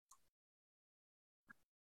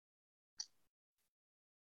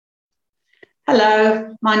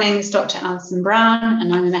Hello, my name is Dr. Alison Brown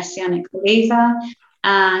and I'm a Messianic believer,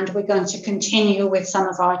 and we're going to continue with some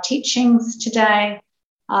of our teachings today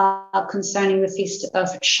concerning the Feast of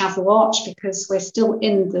Shavuot, because we're still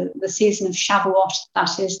in the season of Shavuot,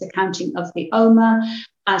 that is the counting of the Omer,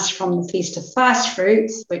 as from the Feast of First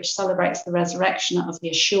Fruits, which celebrates the resurrection of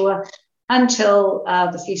Yeshua, until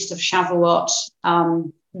the Feast of Shavuot,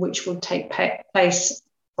 which will take place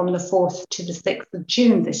from the 4th to the 6th of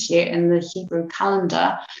June this year in the Hebrew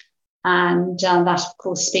calendar. And that, of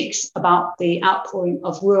course, speaks about the outpouring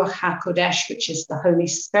of Ruach HaKodesh, which is the Holy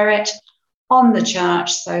Spirit, on the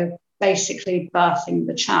church, so basically birthing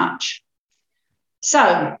the church.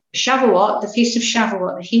 So Shavuot, the Feast of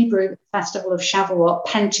Shavuot, the Hebrew festival of Shavuot,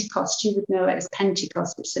 Pentecost, you would know it as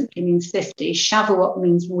Pentecost, which simply means 50. Shavuot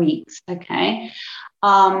means weeks, okay?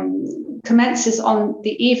 Commences on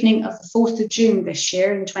the evening of the 4th of June this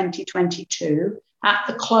year in 2022, at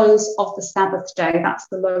the close of the Sabbath day, that's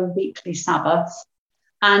the low weekly Sabbath,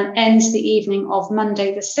 and ends the evening of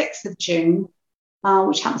Monday, the 6th of June,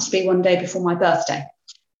 which happens to be one day before my birthday.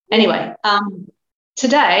 Anyway,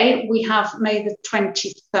 today we have May the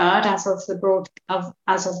 23rd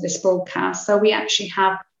as of this broadcast. So we actually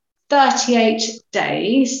have 38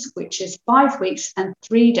 days, which is 5 weeks and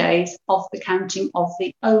 3 days of the counting of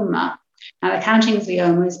the Omer. Now, the counting of the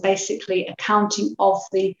Omer is basically a counting of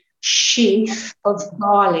the sheaf of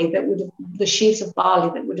barley the sheaves of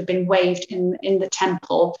barley that would have been waved in the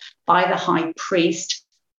temple by the high priest,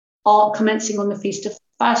 all commencing on the Feast of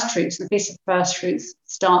First Fruits. The Feast of First Fruits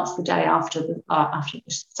starts the day after the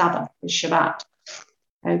Sabbath, the Shabbat,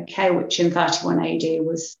 okay, which in 31 AD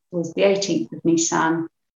was the 18th of Nisan,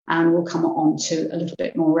 and we'll come on to a little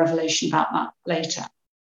bit more revelation about that later.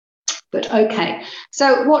 But okay,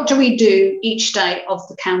 so what do we do each day of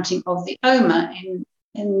the counting of the Omer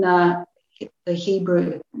in the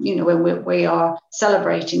Hebrew, when we are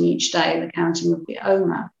celebrating each day the counting of the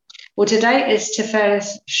Omer? Well, today is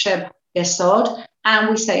Tiferes Sheb Yesod, and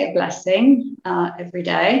we say a blessing every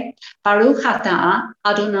day. Baruch atah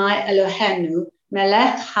Adonai Eloheinu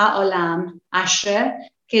melech haolam asher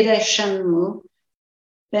kideshanu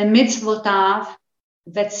b'mitzvotav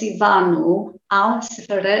vetzivanu al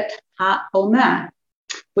seferet haomer,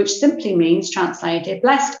 which simply means, translated,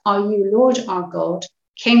 blessed are you, Lord our God,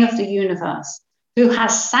 King of the universe, who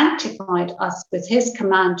has sanctified us with his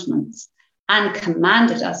commandments and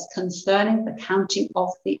commanded us concerning the counting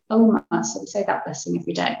of the Omer. So we say that blessing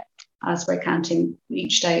every day as we're counting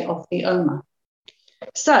each day of the Omer.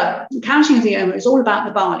 So the counting of the Omer is all about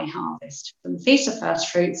the barley harvest. From the Feast of First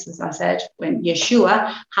Fruits, as I said, when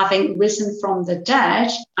Yeshua, having risen from the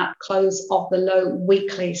dead at close of the low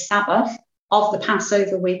weekly Sabbath of the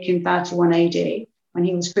Passover week in 31 AD, when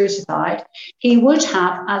he was crucified, he would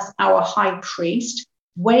have, as our high priest,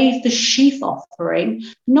 wave the sheaf offering,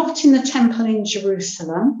 not in the temple in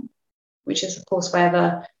Jerusalem, which is, of course, where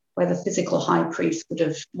the physical high priest would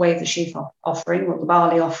have waved the sheaf offering or the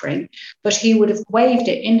barley offering, but he would have waved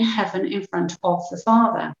it in heaven in front of the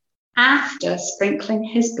Father, after sprinkling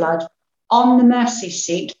his blood on the mercy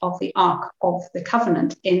seat of the Ark of the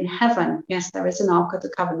Covenant in heaven. Yes, there is an Ark of the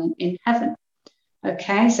Covenant in heaven.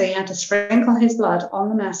 Okay, so he had to sprinkle his blood on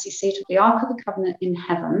the mercy seat of the Ark of the Covenant in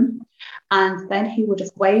heaven, and then he would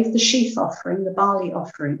have waved the sheaf offering, the barley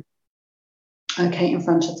offering, okay, in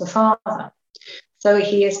front of the Father. So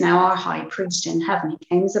he is now our high priest in heaven. He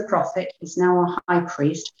came as a prophet, he's now our high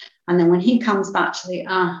priest, and then when he comes back to the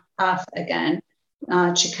earth again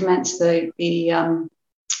to commence the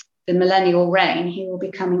millennial reign, he will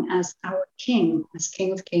be coming as our King, as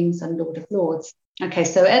King of Kings and Lord of Lords. Okay,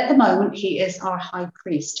 so at the moment, he is our high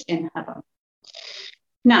priest in heaven.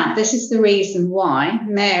 Now, this is the reason why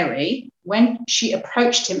Mary, when she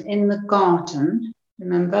approached him in the garden,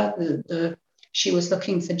 remember, she was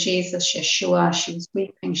looking for Jesus, Yeshua, she was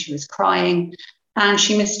weeping, she was crying, and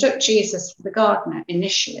she mistook Jesus for the gardener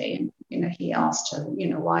initially. And, he asked her,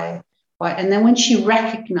 why? And then when she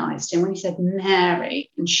recognized him, when he said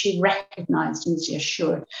Mary, and she recognized him as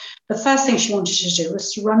Yeshua, the first thing she wanted to do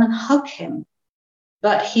was to run and hug him.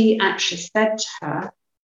 But he actually said to her,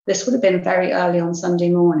 this would have been very early on Sunday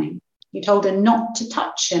morning, he told her not to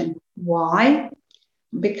touch him. Why?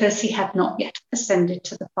 Because he had not yet ascended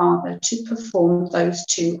to the Father to perform those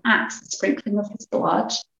two acts, the sprinkling of his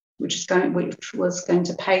blood, which was going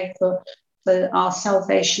to pay for our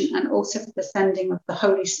salvation, and also for the sending of the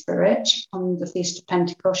Holy Spirit on the Feast of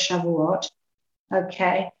Pentecost, Shavuot,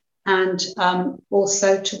 okay, and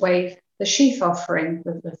also to wave the sheaf offering,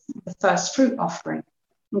 the first fruit offering.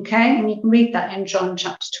 Okay, and you can read that in John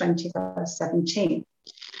chapter 20, verse 17.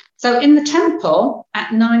 So in the temple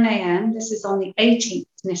at 9 a.m., this is on the 18th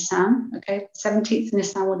Nisan, okay, 17th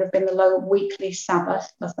Nisan would have been the low weekly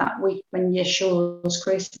Sabbath of that week when Yeshua was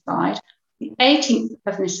crucified. The 18th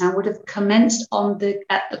of Nisan would have commenced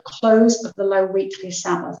at the close of the low weekly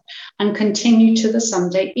Sabbath and continued to the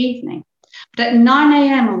Sunday evening. But at 9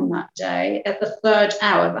 a.m. on that day, at the third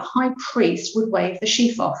hour, the high priest would wave the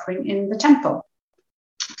sheaf offering in the temple.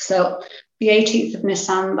 So the 18th of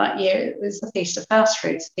Nisan that year was the Feast of First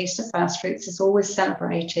Fruits. The Feast of First Fruits is always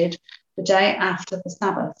celebrated the day after the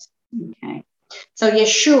Sabbath. Okay. So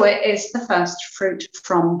Yeshua is the first fruit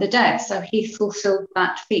from the dead. So he fulfilled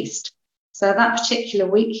that feast. So that particular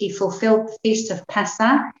week, he fulfilled the Feast of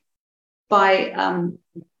Pesach by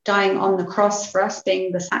dying on the cross for us,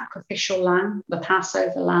 being the sacrificial lamb, the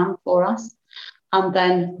Passover lamb for us. And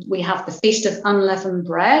then we have the Feast of Unleavened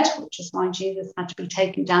Bread, which is why Jesus had to be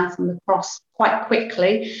taken down from the cross quite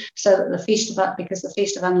quickly, so that because the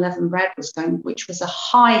Feast of Unleavened Bread was going, which was a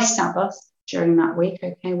high Sabbath during that week.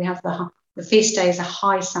 Okay, we have the feast days are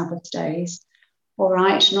high Sabbath days. All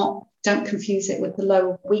right, don't confuse it with the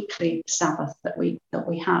low weekly Sabbath that we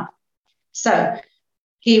have. So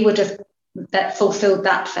he would have fulfilled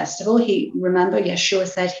that festival. Remember, Yeshua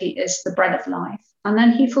said he is the bread of life. And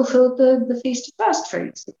then he fulfilled the Feast of First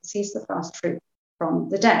Fruits because he's the first fruit from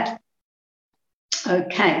the dead.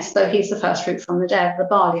 Okay, so he's the first fruit from the dead, the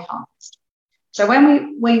barley harvest. So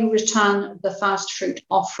when we return the first fruit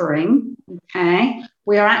offering, okay,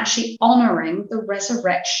 we are actually honoring the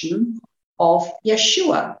resurrection of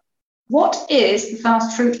Yeshua. What is the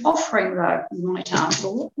first fruit offering, though? You might ask,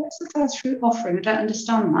 well, what's the first fruit offering? I don't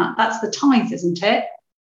understand that. That's the tithe, isn't it?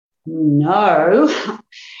 No,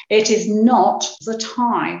 it is not the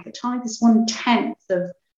tithe. The tithe is 1/10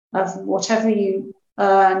 of whatever you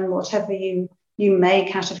earn, whatever you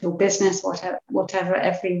make out of your business, whatever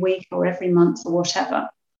every week or every month or whatever.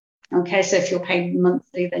 Okay, so if you're paid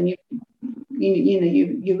monthly, then you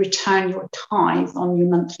return your tithe on your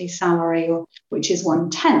monthly salary, which is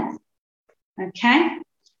 1/10. Okay,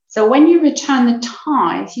 so when you return the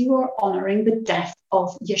tithe, you are honoring the death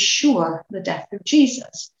of Yeshua, the death of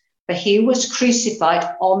Jesus. For he was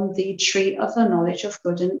crucified on the tree of the knowledge of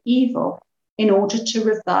good and evil in order to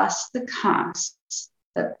reverse the curse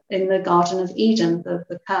that in the Garden of Eden,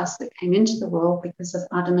 the curse that came into the world because of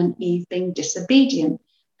Adam and Eve being disobedient,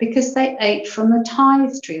 because they ate from the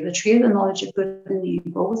tithe tree. The tree of the knowledge of good and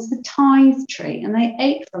evil was the tithe tree, and they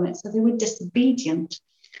ate from it, so they were disobedient.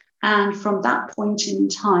 And from that point in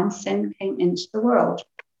time, sin came into the world.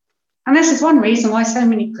 And this is one reason why so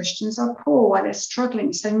many Christians are poor, why they're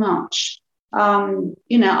struggling so much.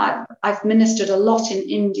 I've ministered a lot in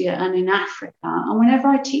India and in Africa. And whenever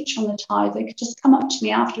I teach on the tithe, they could just come up to me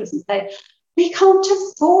afterwards and say, we can't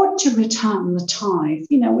afford to return the tithe.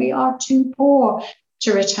 We are too poor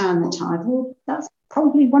to return the tithe. Well, that's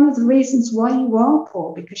probably one of the reasons why you are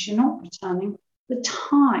poor, because you're not returning the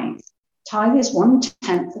tithe. Tithe is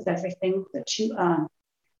 1/10 of everything that you earn.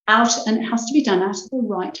 And it has to be done out of the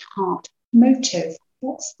right heart motive.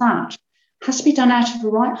 What's that? It has to be done out of the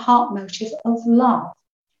right heart motive of love.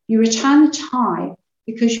 You return the tithe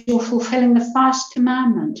because you're fulfilling the first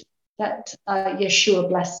commandment that Yeshua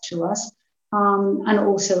blessed to us, and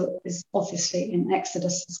also is obviously in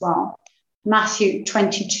Exodus as well. Matthew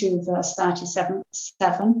 22, verse 37,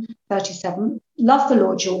 love the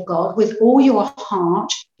Lord your God with all your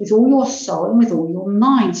heart, with all your soul, and with all your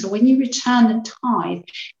mind. So when you return the tithe,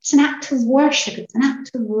 it's an act of worship, it's an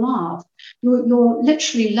act of love. You're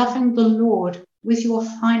literally loving the Lord with your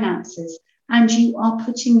finances, and you are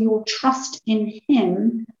putting your trust in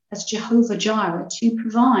him as Jehovah Jireh to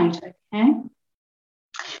provide, okay?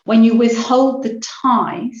 When you withhold the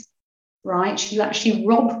tithe, right, you actually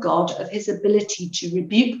rob God of his ability to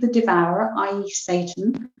rebuke the devourer, i.e.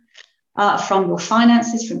 Satan, from your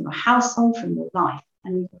finances, from your household, from your life.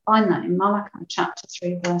 And you can find that in Malachi chapter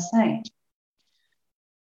 3, verse 8.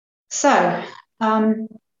 So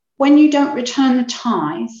when you don't return the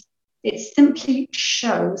tithe, it simply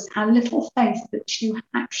shows how little faith that you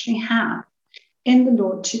actually have in the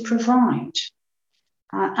Lord to provide.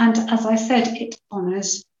 And as I said, it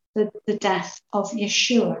honours the death of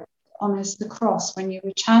Yeshua. Honours the cross. When you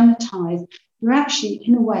return the tithe, you're actually,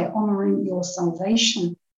 in a way, honouring your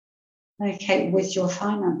salvation, okay, with your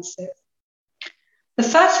finances. The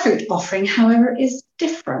first fruit offering, however, is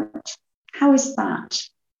different. How is that?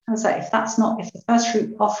 How is that? If the first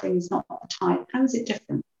fruit offering is not the tithe, how is it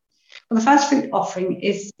different? Well, the first fruit offering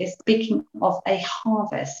is speaking of a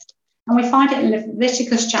harvest. And we find it in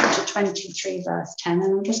Leviticus chapter 23, verse 10.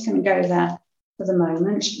 And I'm just going to go there for the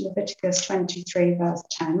moment. Leviticus 23, verse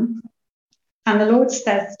 10. And the Lord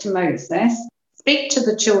says to Moses, speak to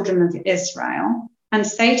the children of Israel and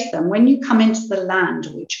say to them, when you come into the land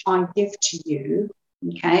which I give to you,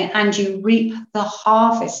 okay, and you reap the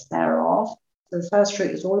harvest thereof. So the first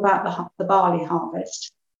fruit is all about the barley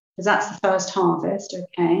harvest, because that's the first harvest,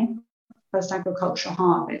 okay, first agricultural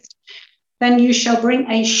harvest. Then you shall bring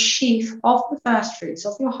a sheaf of the first fruits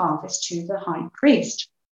of your harvest to the high priest,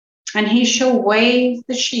 and he shall wave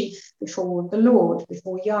the sheaf before the Lord,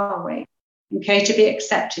 before Yahweh, okay, to be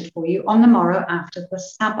accepted for you on the morrow after the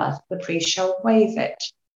Sabbath. The priest shall wave it.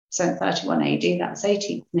 So in 31 AD, that's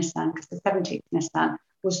 18th Nisan, because the 17th Nisan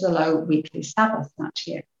was the low weekly Sabbath that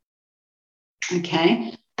year.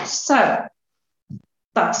 Okay, so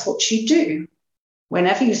that's what you do.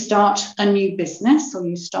 Whenever you start a new business or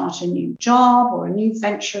you start a new job or a new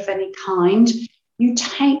venture of any kind, you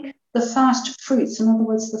take the first fruits, in other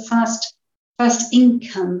words, the first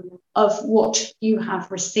income of what you have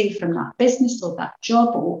received from that business or that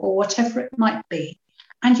job or whatever it might be,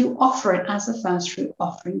 and you offer it as a first fruit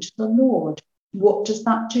offering to the Lord. What does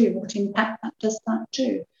that do? What impact does that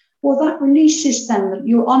do? Well, that releases then that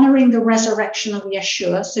you're honoring the resurrection of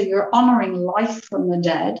Yeshua, so you're honoring life from the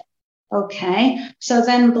dead. Okay, so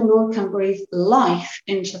then the Lord can breathe life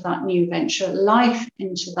into that new venture, life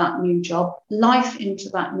into that new job, life into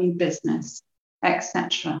that new business,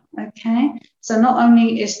 etc. Okay, so not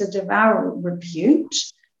only is the devourer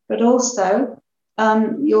rebuked, but also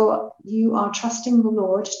you are trusting the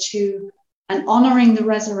Lord to and honoring the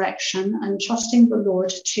resurrection and trusting the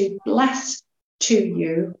Lord to bless to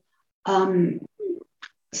you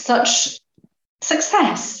such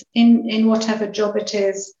success in whatever job it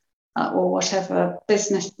is. Or whatever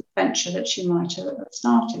business venture that you might have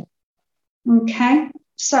started. Okay,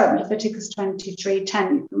 so Leviticus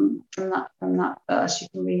 23:10 from that verse, you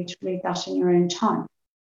can read that in your own time.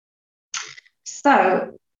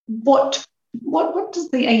 So what does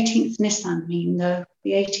the 18th Nisan mean? The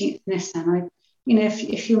 18th Nisan.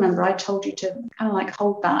 If you remember, I told you to kind of like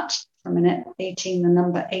hold that for a minute. 18, the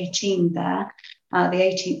number 18 there. The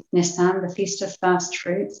 18th Nisan, the Feast of First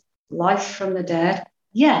Fruits, life from the dead.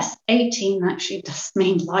 Yes, 18 actually does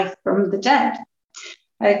mean life from the dead,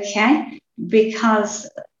 okay, because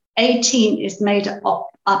 18 is made up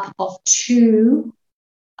of two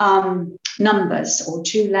numbers or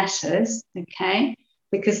two letters, okay,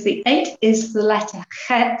 because the 8 is the letter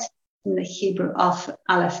Chet in the Hebrew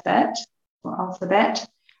alphabet,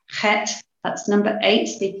 Chet, that's number 8,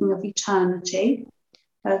 speaking of eternity,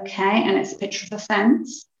 okay, and it's a picture of a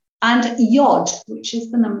fence, and Yod, which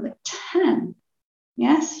is the number 10.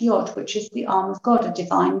 Yes, Yod, which is the arm of God, a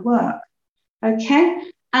divine work. Okay,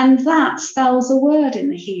 and that spells a word in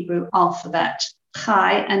the Hebrew alphabet.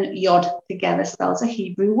 Chai and Yod together spells a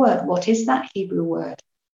Hebrew word. What is that Hebrew word?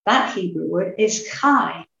 That Hebrew word is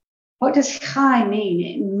Chai. What does Chai mean?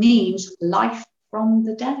 It means life from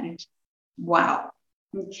the dead. Wow.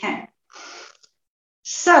 Okay.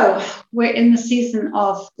 So we're in the season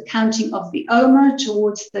of the counting of the Omer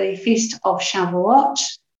towards the Feast of Shavuot,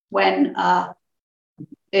 when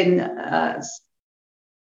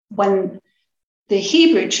the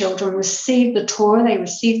Hebrew children received the Torah, they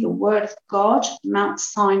received the word of God, Mount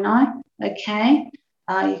Sinai, okay?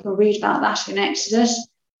 You can read about that in Exodus.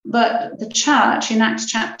 But the church in Acts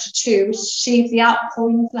chapter 2 received the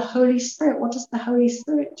outpouring of the Holy Spirit. What does the Holy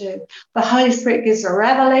Spirit do? The Holy Spirit gives a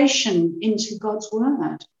revelation into God's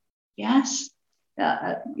word. Yes?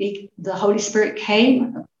 The Holy Spirit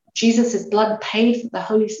came. Jesus' blood paid for the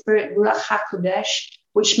Holy Spirit, Ruach HaKodesh,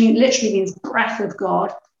 which literally means breath of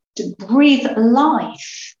God, to breathe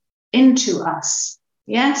life into us.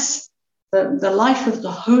 Yes, the life of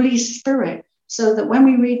the Holy Spirit, so that when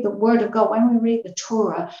we read the Word of God, when we read the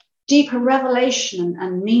Torah, deeper revelation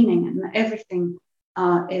and meaning and everything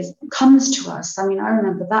comes to us. I mean, I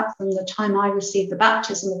remember that from the time I received the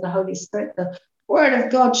baptism of the Holy Spirit, the Word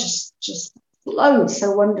of God just flowed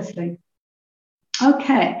so wonderfully.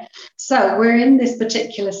 Okay, so we're in this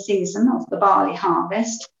particular season of the barley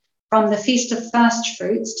harvest, from the Feast of First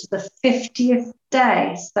Fruits to the 50th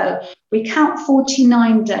day. So we count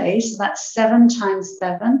 49 days, so that's 7 times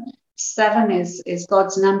 7. 7 is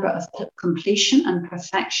God's number of completion and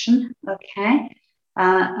perfection, okay?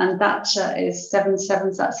 And that is 7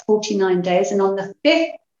 sevens, that's 49 days. And on the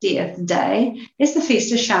 50th day is the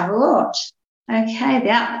Feast of Shavuot. Okay,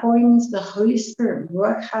 the outpouring of the Holy Spirit,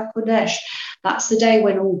 Ruach HaKodesh. That's the day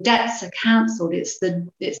when all debts are cancelled. It's the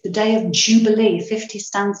day of Jubilee. 50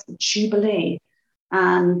 stands for Jubilee.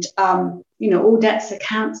 And, all debts are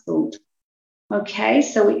cancelled. Okay,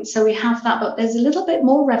 so we have that. But there's a little bit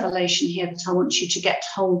more revelation here that I want you to get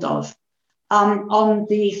hold of. On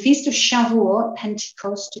the Feast of Shavuot,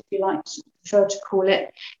 Pentecost, if you like to prefer to call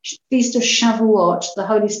it, Feast of Shavuot, the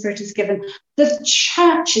Holy Spirit is given. The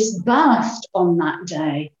church is birthed on that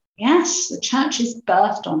day. Yes, the church is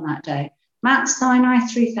birthed on that day. Mount Sinai,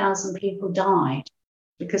 3,000 people died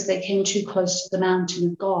because they came too close to the mountain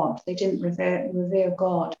of God. They didn't revere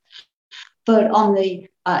God. But on the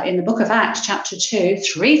in the book of Acts, chapter 2,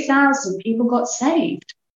 3,000 people got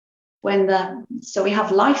saved. So we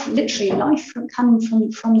have life, literally life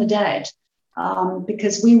coming from the dead,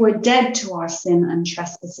 because we were dead to our sin and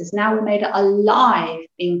trespasses. Now we're made alive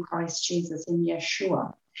in Christ Jesus, in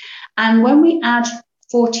Yeshua. And when we add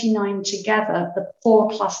 49 together, the 4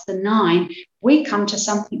 plus the 9, we come to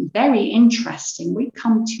something very interesting. We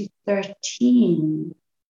come to 13.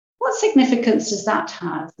 What significance does that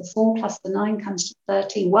have? The 4 plus the 9 comes to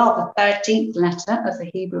 13. Well, the 13th letter of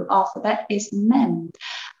the Hebrew alphabet is Mem.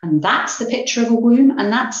 And that's the picture of a womb,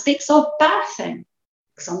 and that speaks of birthing.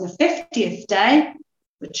 Because on the 50th day,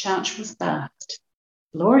 the church was birthed.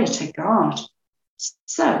 Glory to God.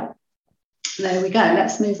 So, there we go.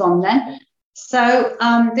 Let's move on then. So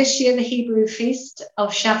this year, the Hebrew feast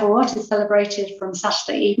of Shavuot is celebrated from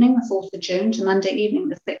Saturday evening, the 4th of June, to Monday evening,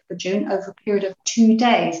 the 6th of June, over a period of 2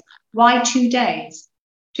 days. Why 2 days?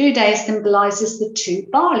 2 days symbolizes the 2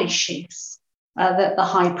 barley sheaves that the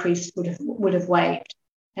high priest would have waved.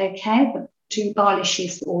 Okay, the 2 barley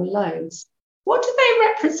sheaves or loaves. What do they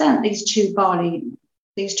represent? These two barley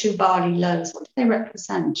loaves. What do they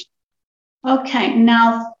represent? Okay,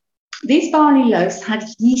 now these barley loaves had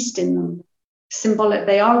yeast in them. Symbolic,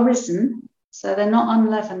 they are risen, so they're not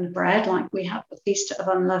unleavened bread like we have the Feast of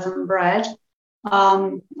Unleavened Bread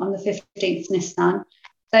on the 15th Nisan.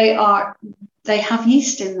 They have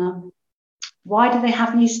yeast in them. Why do they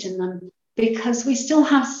have yeast in them? Because we still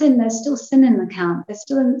have sin. There's still sin in the camp. There's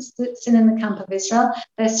still sin in the camp of Israel.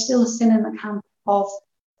 There's still sin in the camp of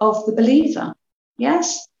the believer.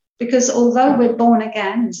 Yes? Because although we're born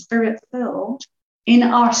again and spirit-filled, in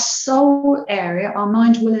our soul area, our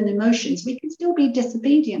mind, will, and emotions, we can still be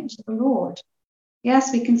disobedient to the Lord.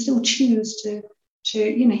 Yes, we can still choose to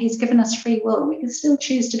He's given us free will. We can still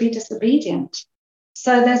choose to be disobedient.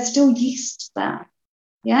 So there's still yeast there.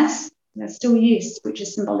 Yes, there's still yeast, which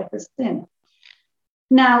is symbolic of sin.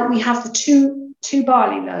 Now we have the two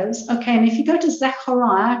barley loaves. Okay, and if you go to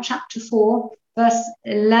Zechariah chapter 4, verse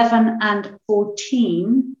 11 and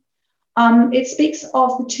 14, it speaks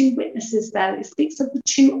of the 2 witnesses there. It speaks of the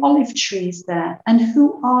 2 olive trees there. And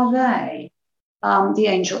who are they? The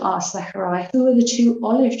angel asked Zechariah, who are the 2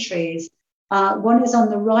 olive trees? One is on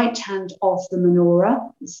the right hand of the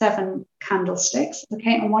menorah, 7 candlesticks,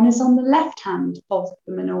 okay, and one is on the left hand of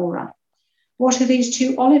the menorah. What are these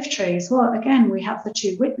 2 olive trees? Well, again, we have the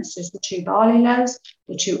 2 witnesses, the 2 barley loaves,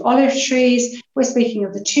 the 2 olive trees. We're speaking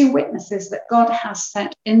of the 2 witnesses that God has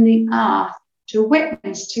set in the earth to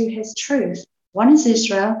witness to his truth. One is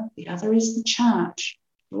Israel, the other is the church.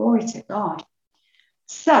 Glory to God.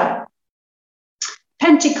 So,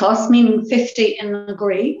 Pentecost, meaning 50 in the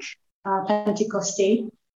Greek,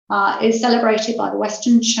 Pentecosti, is celebrated by the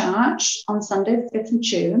Western Church on Sunday, the 5th of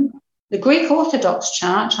June. The Greek Orthodox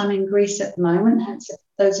Church, I'm in Greece at the moment, hence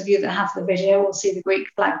those of you that have the video will see the Greek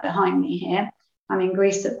flag behind me here. I'm in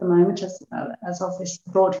Greece at the moment as of this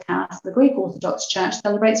broadcast. The Greek Orthodox Church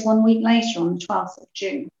celebrates 1 week later on the 12th of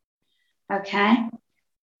June. Okay.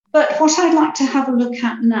 But what I'd like to have a look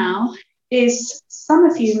at now is some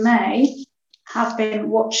of you may have been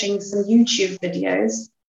watching some YouTube videos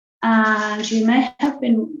and you may have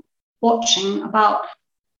been watching about,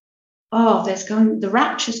 the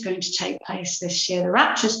rapture is going to take place this year. The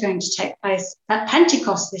rapture is going to take place at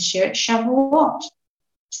Pentecost this year at Shavuot.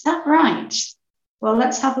 Is that right? Well,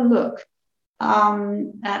 let's have a look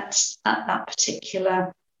at that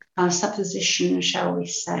particular supposition, shall we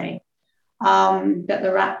say, that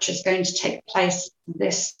the rapture is going to take place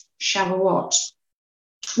this Shavuot.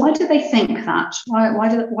 Why do they think that?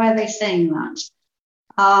 Why are they saying that?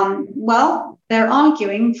 Well, they're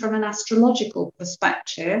arguing from an astrological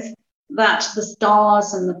perspective that the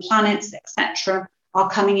stars and the planets, etc., are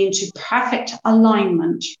coming into perfect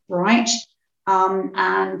alignment, right?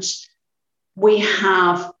 And we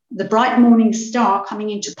have the bright morning star coming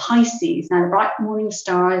into Pisces. Now, the bright morning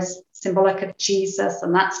star is symbolic of Jesus,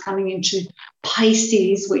 and that's coming into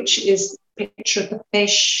Pisces, which is a picture of the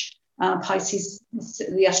fish. Pisces,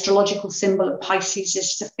 the astrological symbol of Pisces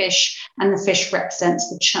is the fish, and the fish represents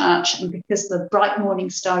the church. And because the bright morning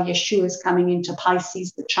star, Yeshua, is coming into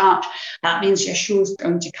Pisces, the church, that means Yeshua is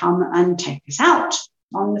going to come and take us out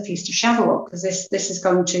on the Feast of Shavuot, because this is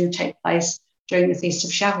going to take place during the Feast of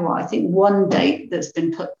Shavuot. I think one date that's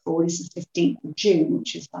been put forward is the 15th of June,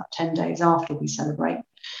 which is about 10 days after we celebrate.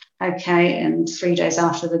 Okay, and 3 days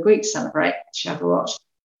after the Greeks celebrate Shavuot.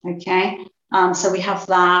 Okay, so we have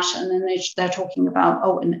that, and then they're talking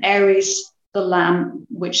about, in Aries, the lamb,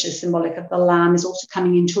 which is symbolic of the lamb, is also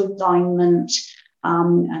coming into alignment,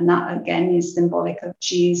 and that again is symbolic of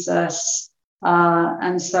Jesus.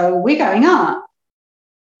 And so we're going up.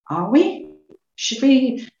 Are we? Should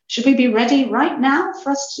we be ready right now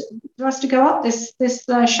for us to go up this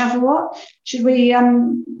Shavuot? Should we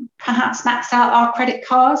perhaps max out our credit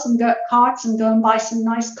cards and go and buy some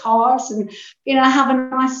nice cars and have a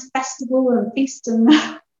nice festival and feast and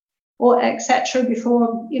or etc.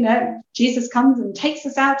 before Jesus comes and takes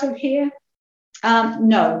us out of here?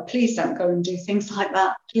 No, please don't go and do things like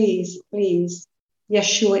that. Please.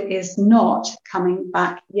 Yeshua is not coming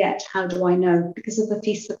back yet. How do I know? Because of the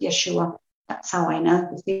Feast of Yeshua. That's how I know,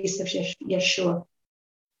 the Feast of Yeshua.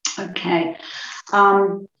 Okay.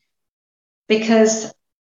 Because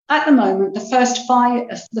at the moment, the first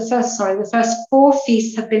 4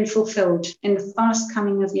 feasts have been fulfilled in the first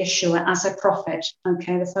coming of Yeshua as a prophet.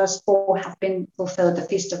 Okay, the first 4 have been fulfilled: the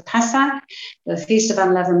Feast of Pesach, the Feast of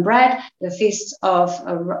Unleavened Bread, the Feast of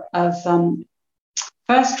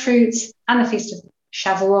First Fruits, and the Feast of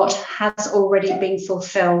Shavuot has already been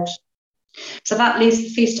fulfilled. So that leaves the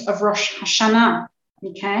Feast of Rosh Hashanah.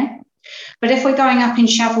 Okay. But if we're going up in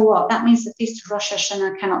Shavuot, that means the Feast of Rosh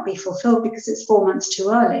Hashanah cannot be fulfilled because it's 4 months too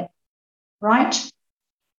early, right?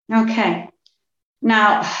 Okay.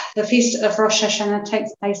 Now, the Feast of Rosh Hashanah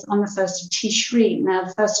takes place on the 1st of Tishri. Now,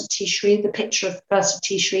 the 1st of Tishri, the picture of the 1st of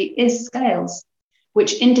Tishri is scales,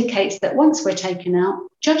 which indicates that once we're taken out,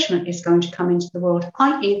 judgment is going to come into the world,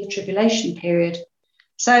 i.e. the tribulation period.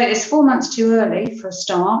 So it's 4 months too early for a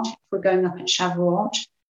start if we're going up at Shavuot,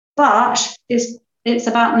 but it's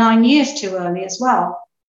about 9 years too early as well,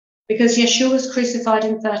 because Yeshua was crucified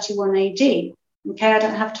in 31 AD. Okay, I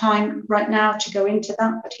don't have time right now to go into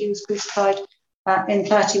that, but he was crucified in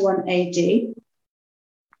 31 AD.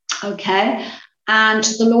 Okay, and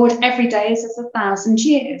the Lord every day is as 1,000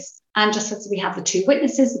 years. And just as we have the 2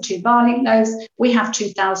 witnesses, the 2 barley loaves, we have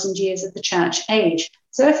 2,000 years of the church age.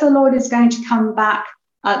 So if the Lord is going to come back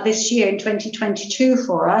this year in 2022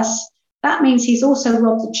 for us, that means he's also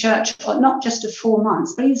robbed the church, not just of 4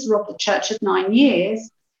 months, but he's robbed the church of 9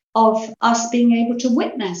 years of us being able to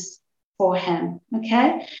witness for him.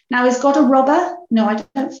 Okay. Now, is God a robber? No, I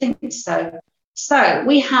don't think so. So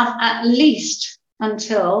we have at least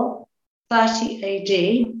until 30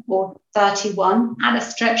 AD or 31, at a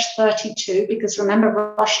stretch 32, because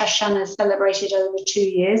remember, Rosh Hashanah is celebrated over 2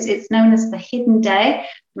 years. It's known as the hidden day.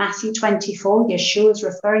 Matthew 24, Yeshua is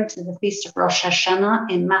referring to the Feast of Rosh Hashanah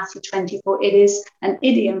in Matthew 24. It is an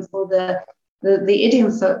idiom for the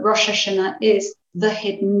idiom for Rosh Hashanah is the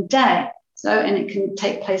hidden day. So, and it can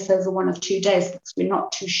take place over 1 of 2 days because we're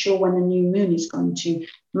not too sure when the new moon is going to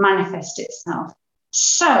manifest itself.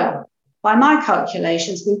 So, by my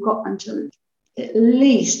calculations, we've got until at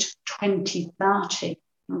least 2030.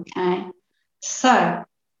 Okay, so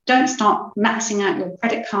don't start maxing out your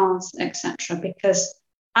credit cards, etc., because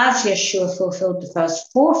as Yeshua fulfilled the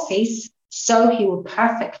first 4 feasts, so he will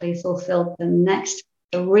perfectly fulfill the next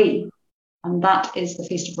 3. And that is the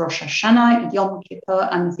Feast of Rosh Hashanah, Yom Kippur,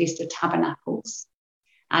 and the Feast of Tabernacles.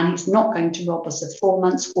 And he's not going to rob us of 4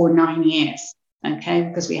 months or 9 years, okay,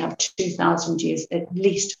 because we have 2,000 years at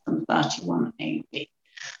least from 31 AD.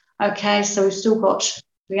 Okay, so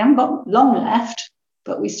we haven't got long left,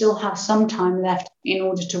 but we still have some time left in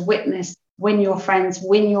order to witness, win your friends,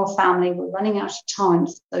 win your family. We're running out of time,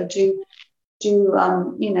 so do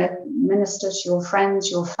minister to your friends,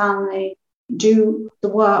 your family, do the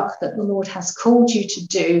work that the Lord has called you to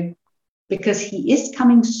do, because he is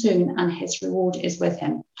coming soon and his reward is with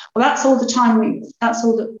him. Well, that's all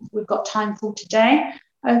that we've got time for today.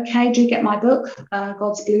 Okay, do get my book,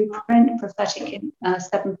 God's Blueprint,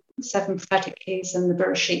 Seven Prophetic Keys and the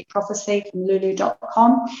Bereshit Prophecy, from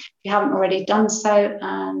lulu.com. If you haven't already done so,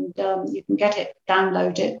 and you can get it,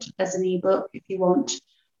 download it as an ebook if you want.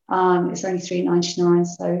 It's only $3.99,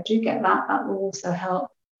 so do get that. That will also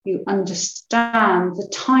help you understand the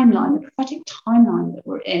timeline, the prophetic timeline that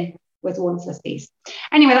we're in with all of the feasts.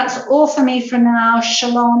 Anyway, that's all for me for now.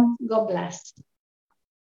 Shalom. God bless.